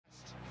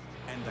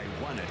And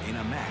they won it in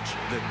a match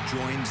that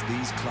joins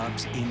these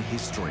clubs in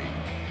history.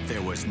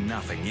 There was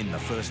nothing in the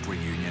first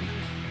reunion.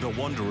 The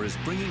Wanderers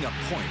bringing a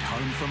point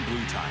home from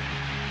Blue Tongue.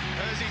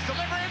 Here's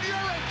delivery in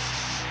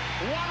Urich.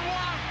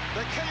 1-1.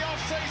 The key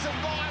off-season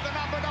by the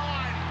number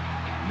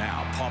 9.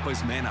 Now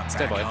Popper's men are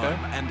back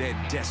home and they're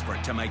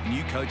desperate to make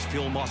new coach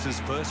Phil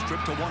Moss's first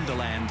trip to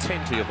Wonderland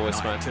 10 to your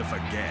voice, mate. to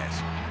forget.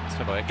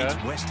 It's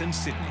Western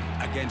Sydney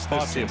against the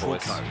Central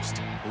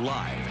Coast.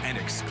 Live and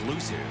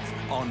exclusive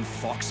on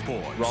Fox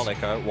Sports. Roll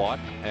Echo, White,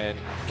 and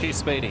Q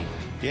Speedy.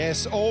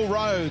 Yes, all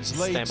roads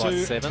lead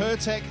to 7.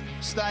 Pertec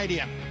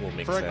Stadium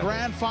for a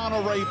grand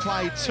final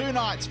replay 2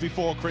 nights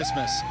before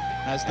Christmas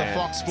as the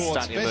Fox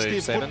Sports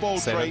festive football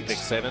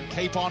treats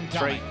keep on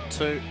coming.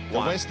 3, 2, 1. The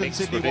Western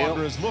Sydney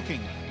Wanderers looking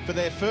for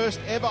their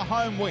first ever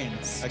home win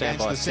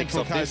against the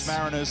Central Coast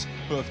Mariners,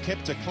 who have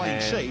kept a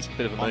clean sheet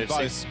on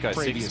both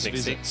previous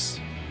visits.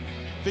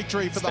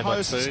 Victory for the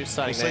hosts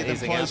will see them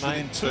close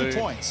within 2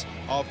 points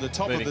of the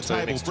top of the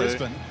table,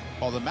 Brisbane,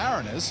 while the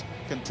Mariners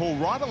can pull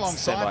right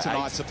alongside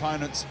tonight's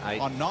opponents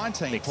on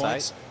 19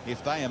 points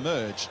if they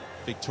emerge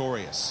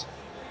victorious.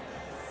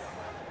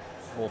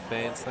 More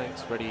fans,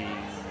 thanks. Ready?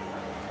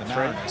 The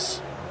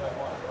Mariners,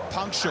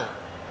 punctual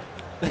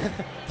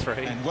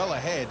 3 and well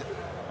ahead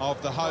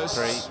of the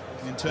hosts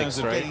in terms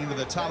of getting into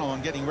the tunnel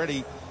and getting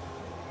ready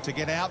to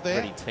get out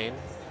there. Ready?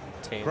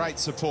 10. Great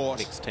support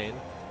Mix 10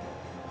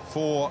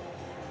 for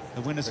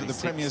the winners of the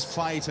Premier's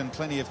Plate, and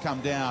plenty have come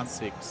down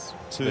 6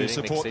 to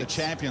support the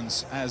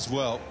champions as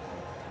well.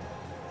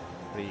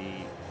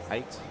 Ready?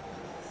 8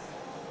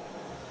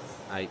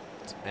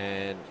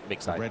 and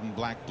mix 8. Red and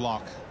black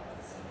block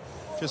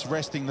just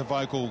resting the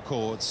vocal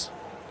cords.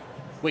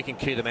 We can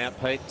cue them out,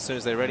 Pete, as soon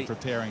as they're ready.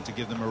 Preparing to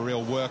give them a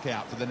real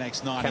workout for the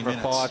next 90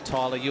 minutes. Camera 5,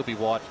 Tyler, you'll be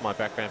white for my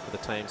background for the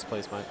teams,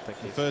 please, mate. Thank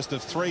you. The first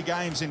of 3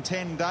 games in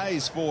 10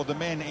 days for the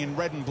men in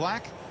red and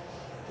black,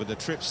 with a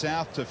trip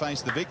south to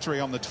face the Victory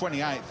on the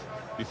 28th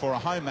before a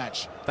home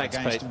match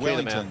against Pete.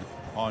 Wellington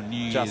on New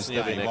Year's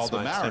Day, while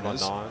the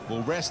Mariners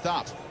will rest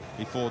up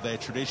before their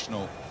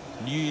traditional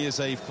New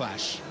Year's Eve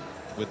clash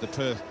with the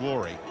Perth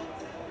Glory.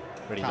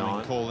 Ready? Coming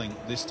 9. calling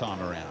this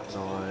time around.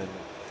 9,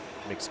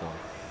 mix 9.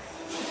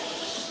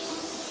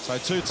 So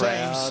 2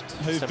 teams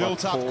who've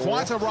built up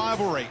quite a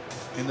rivalry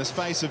in the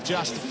space of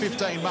just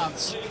 15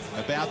 months,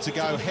 about to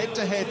go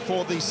head-to-head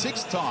for the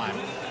 6th time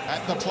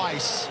at the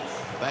place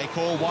they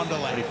call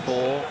Wonderland. Ready?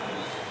 4,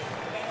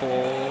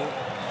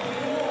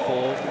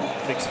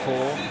 mix 4.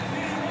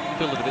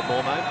 Fill it a bit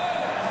more, mate.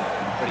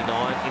 Ready?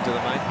 9, into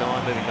the mate.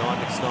 9, moving 9,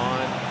 mix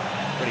 9.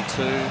 Ready?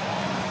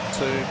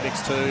 2,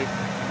 mix 2.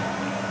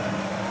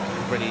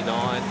 Ready?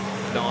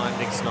 9,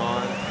 mix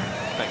 9.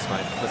 Thanks,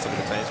 mate. Let's look at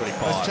the teams. Ready?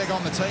 5. Let's check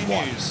on the team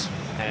news.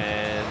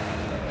 And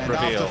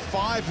reveal. After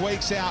 5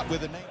 weeks out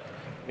with a knee.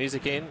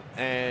 Music in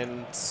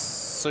and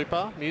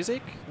super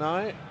music.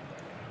 No.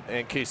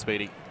 And Q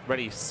Speedy.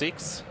 Ready?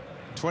 6.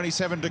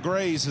 27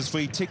 degrees as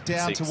we tick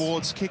down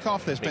towards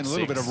kickoff. There's been a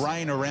little bit of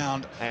rain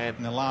around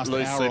in the last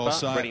hour or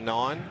so. Ready?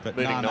 9. But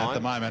moving none 9. at the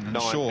moment. And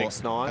 9,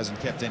 Shaw hasn't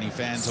kept any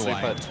fans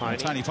away.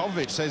 Tony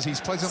Popovic says he's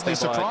pleasantly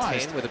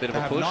surprised with a bit to of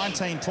a have push.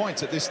 19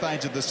 points at this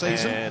stage of the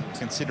season,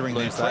 considering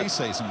their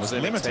pre-season was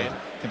limited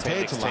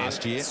compared to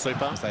last year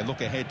as they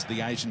look ahead to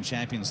the Asian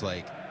Champions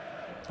League.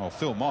 Well,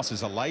 Phil Moss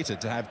is elated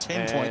to have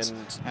 10 points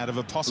out of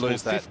a possible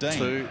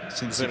 15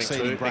 since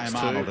succeeding Graham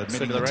Arnold,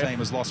 admitting the team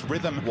has lost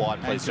rhythm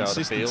and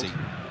consistency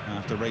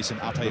after recent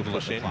upheaval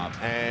at the club.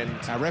 And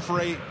our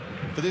referee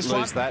for this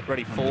one,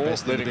 Ready? 4,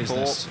 moving 4,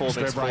 mix 4,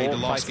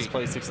 faces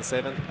please 6 and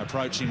 7.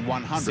 Approaching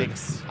 100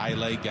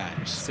 A-League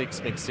games.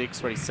 6, mix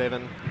 6, ready?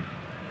 7.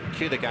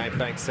 Cue the game,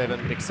 thanks.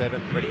 7, mix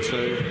 7, ready?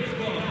 2,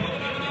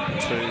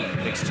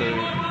 mix 2,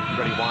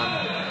 ready?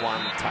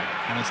 1,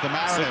 take. And it's the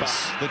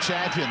Mariners, the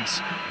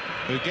champions,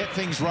 who get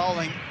things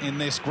rolling in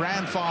this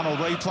grand final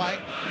replay.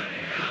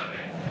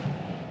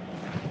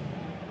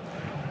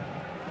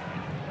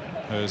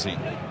 Hersey,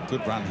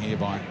 good run here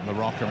by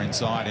LaRocca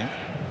inside him.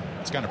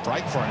 It's going to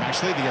break for him,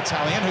 actually, the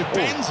Italian who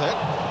bends it.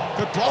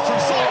 Good block from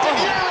Simon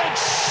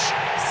Urich.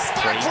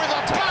 Back with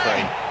a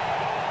bang.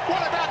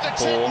 What about the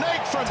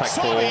technique from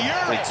Tommy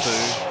Urich?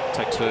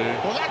 Take 2.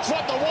 Well, that's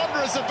what the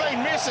Wanderers have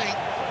been missing.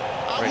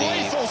 A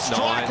lethal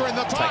striker in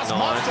the past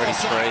month or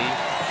so.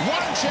 1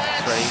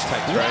 chance,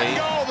 1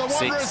 goal, the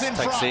Wanderers in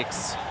front. Take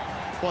 6.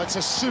 Well, it's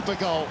a super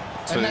goal,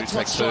 and that's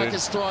what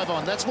strikers thrive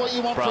on. That's what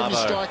you want from your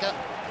striker.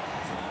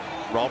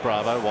 Roll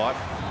Bravo, White.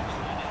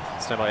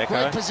 Stand by Echo.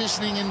 Great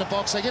positioning in the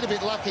box. They get a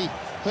bit lucky.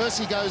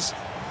 Hersey goes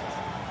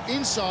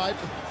inside.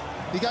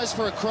 He goes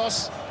for a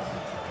cross,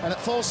 and it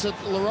falls to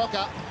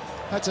LaRocca.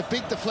 That's a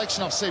big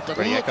deflection off seat, but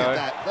look at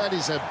that. That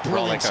is a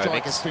brilliant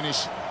striker's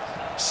finish.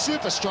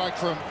 Super strike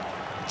from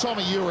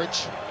Tommy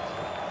Urich.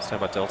 Stand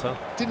by Delta.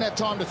 Didn't have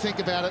time to think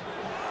about it.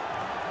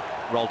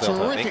 Roll Delta.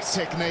 Terrific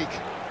technique.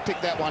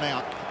 Picked that one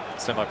out.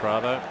 Stand by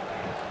Bravo.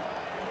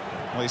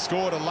 Well, he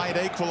scored a late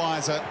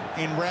equaliser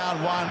in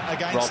round 1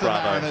 against the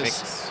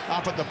Mariners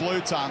up at the Blue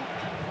Tongue,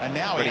 and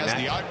now he has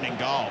the opening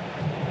goal.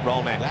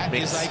 Roll Mac. That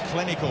is a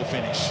clinical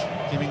finish,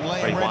 giving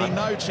Liam Reddy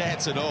no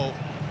chance at all.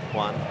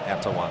 1,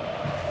 out to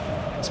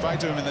 1. Spoke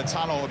to him in the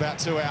tunnel about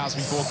 2 hours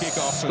before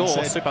kickoff. Score,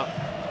 and said, super.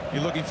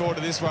 "You're looking forward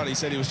to this one?" He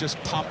said he was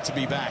just pumped to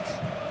be back.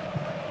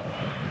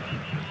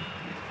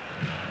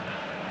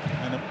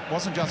 And it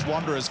wasn't just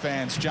Wanderers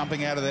fans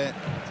jumping out of there.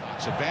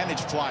 Advantage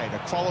played, a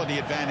quality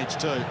advantage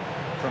too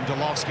from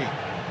Delovsky.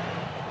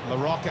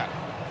 LaRocca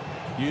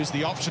used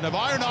the option of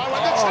Ono.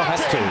 Oh,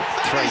 has to.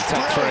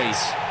 Take three.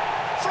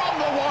 From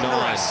the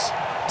Wanderers.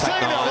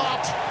 2-0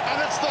 up,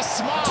 and it's the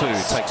smarts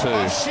take two.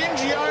 of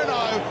Shinji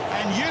Ono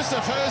and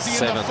Yusuf Herzi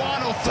in the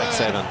final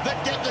third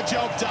that get the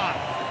job done.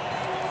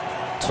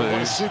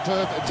 What a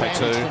superb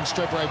advantage from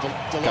Strebro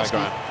Delovsky. Go,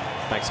 Graham.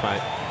 Thanks,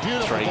 mate.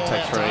 Beautiful Three, ball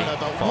take out three. Dono,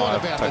 but Five, what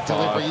about the take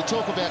delivery? five. You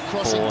talk about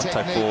crossing Four,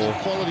 technique take four.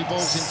 and quality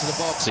balls into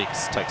the box.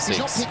 Six, take six. He's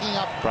not picking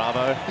up.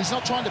 Bravo. He's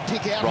not trying to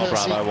pick out Roll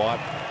Herzi. Bravo, White.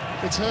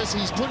 It's Herzi.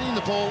 He's putting in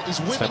the ball. He's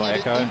whipping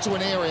it into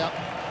an area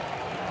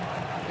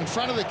in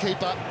front of the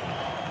keeper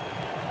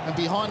and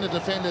behind the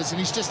defenders, and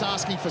he's just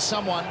asking for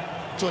someone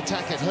to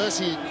attack it.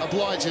 Herzi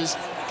obliges,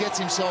 gets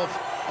himself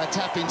a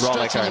tap in,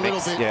 stretching a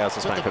little bit,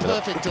 but the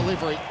perfect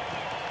delivery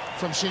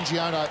from Shinji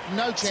Ono.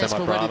 No chance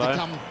for Ready to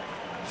come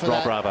for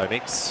that. Roll Bravo,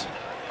 mix.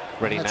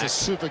 Ready, That's Knack. a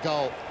super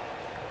goal.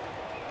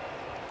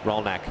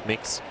 Roll Knack,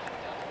 mix.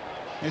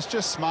 It's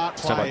just smart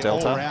play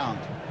all round.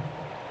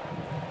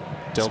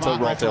 Delta,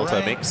 roll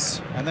Delta,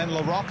 mix. And then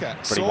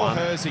LaRocca saw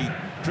Herzi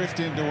drift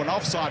into an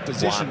offside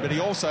position, but he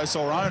also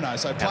saw Ono,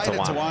 so played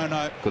it to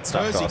Ono. Good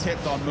stuff, Herzi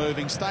kept on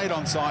moving, stayed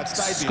on side,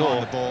 stayed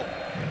behind the ball.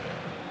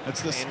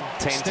 It's the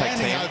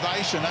standing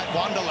ovation at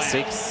Wonderland.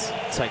 6,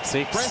 take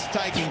 6.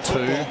 Breathtaking 2,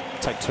 football.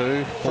 take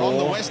 2. 4, from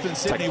the Western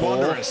Sydney take 4,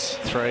 Wanderers.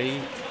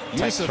 3, take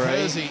Yusuf 3.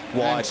 Herzi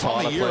Wide,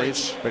 Tommy Tyler,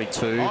 please. Ready,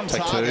 2, on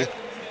take target.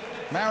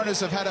 2. Mariners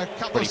have had a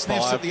couple Ready, of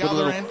sniffs 5. at the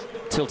other end.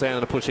 Tilt down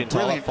and a push in,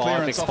 Tyler. Brilliant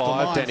 5, mix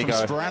 5. Down you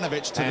go.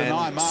 Spranovic to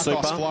deny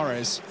Marcos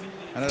Flores.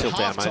 And at Tilt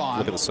down, mate. half-time,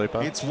 Look at the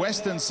super. it's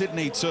Western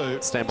Sydney 2,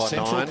 Stand by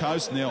Central 9.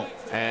 Coast 0.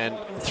 And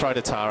throw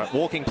to Tara.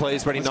 Walking,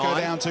 please. Ready, Let's 9.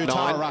 go down to 9.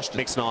 Tara Rushton.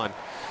 Mix 9.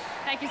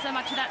 Thank you so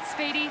much for that,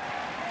 Speedy.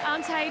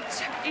 Tate,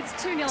 it's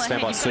 2-0 ahead.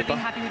 You've got to be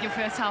happy with your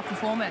first half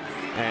performance.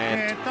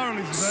 And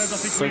thoroughly deserved. I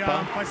think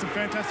we played some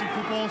fantastic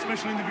football,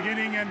 especially in the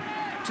beginning, and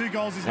 2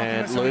 goals is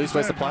nothing less than lose.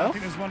 Where's the playoff? I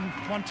think there's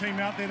one team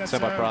out there that's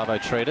Bravo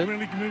treated.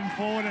 really moving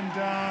forward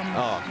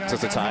and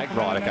just a tag.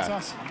 Right, okay.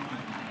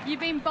 You've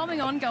been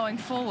bombing on going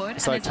forward.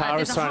 So and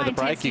Tara's thrown to the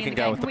break. You can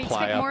go with the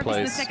player, please.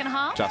 In the second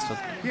half? Justin.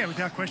 Yeah,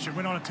 without question.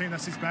 We're not a team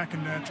that sits back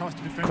and tries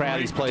to defend.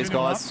 Crowdies, please,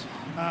 guys.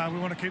 We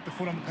want to keep the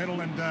foot on the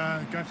pedal and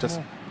go for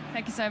more.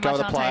 Thank you so much, Go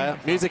with the player.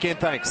 Music in,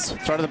 thanks.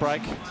 Throw to the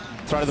break.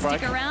 Throw to the break.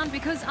 Stick around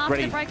because after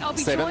the break I'll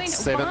be joined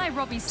by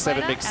Robbie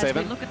Slater as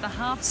we look at the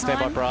halftime. Stand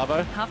by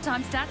Bravo.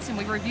 Halftime stats and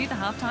we review the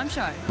halftime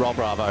show. Roll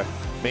Bravo.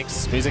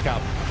 Mix. Music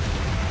up.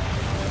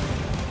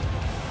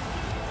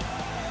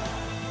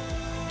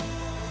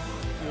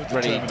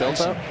 Ready,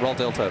 Delta. Roll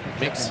Delta.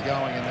 Mix. Going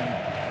and then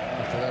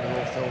after that it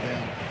all fell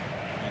down.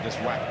 He just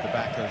whacked the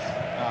back of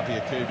Arbi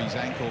Akubi's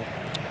ankle.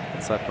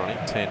 What's that, Ronnie?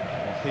 10.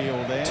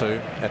 Heel there. 2.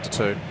 At to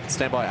 2.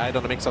 Stand by 8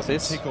 on the mix off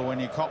this. Tickle when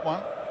you cop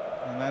one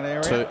in that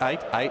area. 2, 8,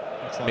 8.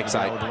 Like Mix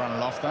 8. To run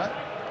it off that.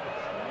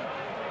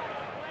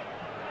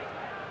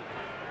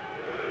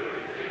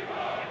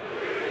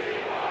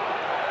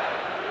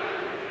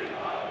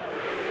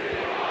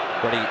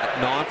 Ready,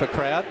 9 for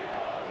crowd.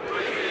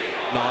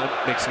 9,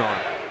 mix 9.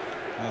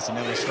 There's an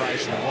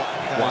illustration of what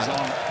goes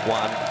on.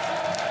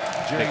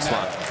 1, mix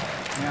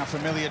 1. Now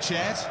familiar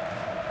chant.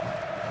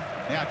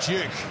 Now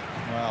Duke.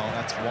 Well,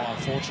 that's why,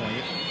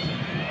 unfortunately.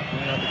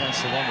 Up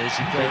against the Wanderers,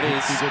 you've got to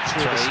get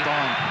through the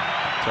spine.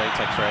 3,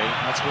 take 3.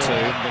 That's where 2.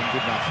 they haven't been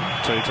good enough.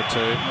 2 to 2.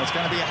 Well, it's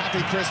going to be a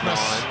happy Christmas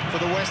 9. for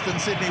the Western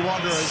Sydney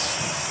Wanderers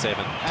 7.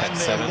 and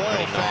Take their 7.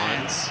 loyal 9.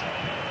 fans.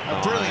 A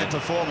brilliant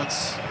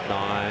performance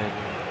 9.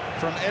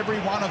 from every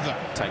one of them.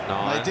 Take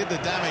 9. They did the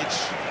damage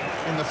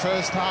in the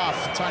first half.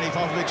 Tony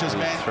Popovic's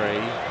men. 3.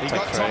 He take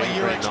got 3. Tommy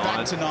Urich 9.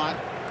 back tonight.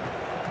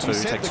 2. He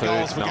said Take the 2.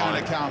 goals were 9. going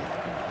to come.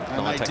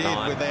 And 9, they did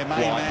 9. with their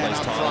main Wide, man please,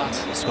 up Tyler.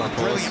 front. Score,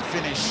 Brilliant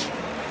finish.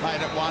 Made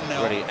it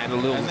 1-0. Ready, and a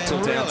little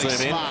tilt down, really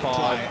zoom in. 5.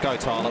 play. Go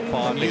Tyler.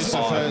 5, mix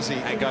Yusuf 5. Herzi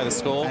And go the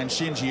score. And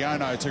Shinji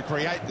Ono to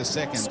create the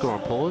second. Score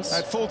and pause.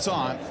 At full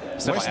time,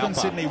 Step by Western Alpha.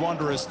 Sydney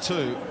Wanderers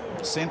 2,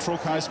 Central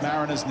Coast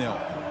Mariners 0.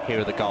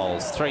 Here are the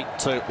goals. 3,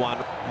 2, 1.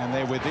 And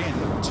they're within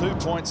 2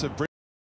 points of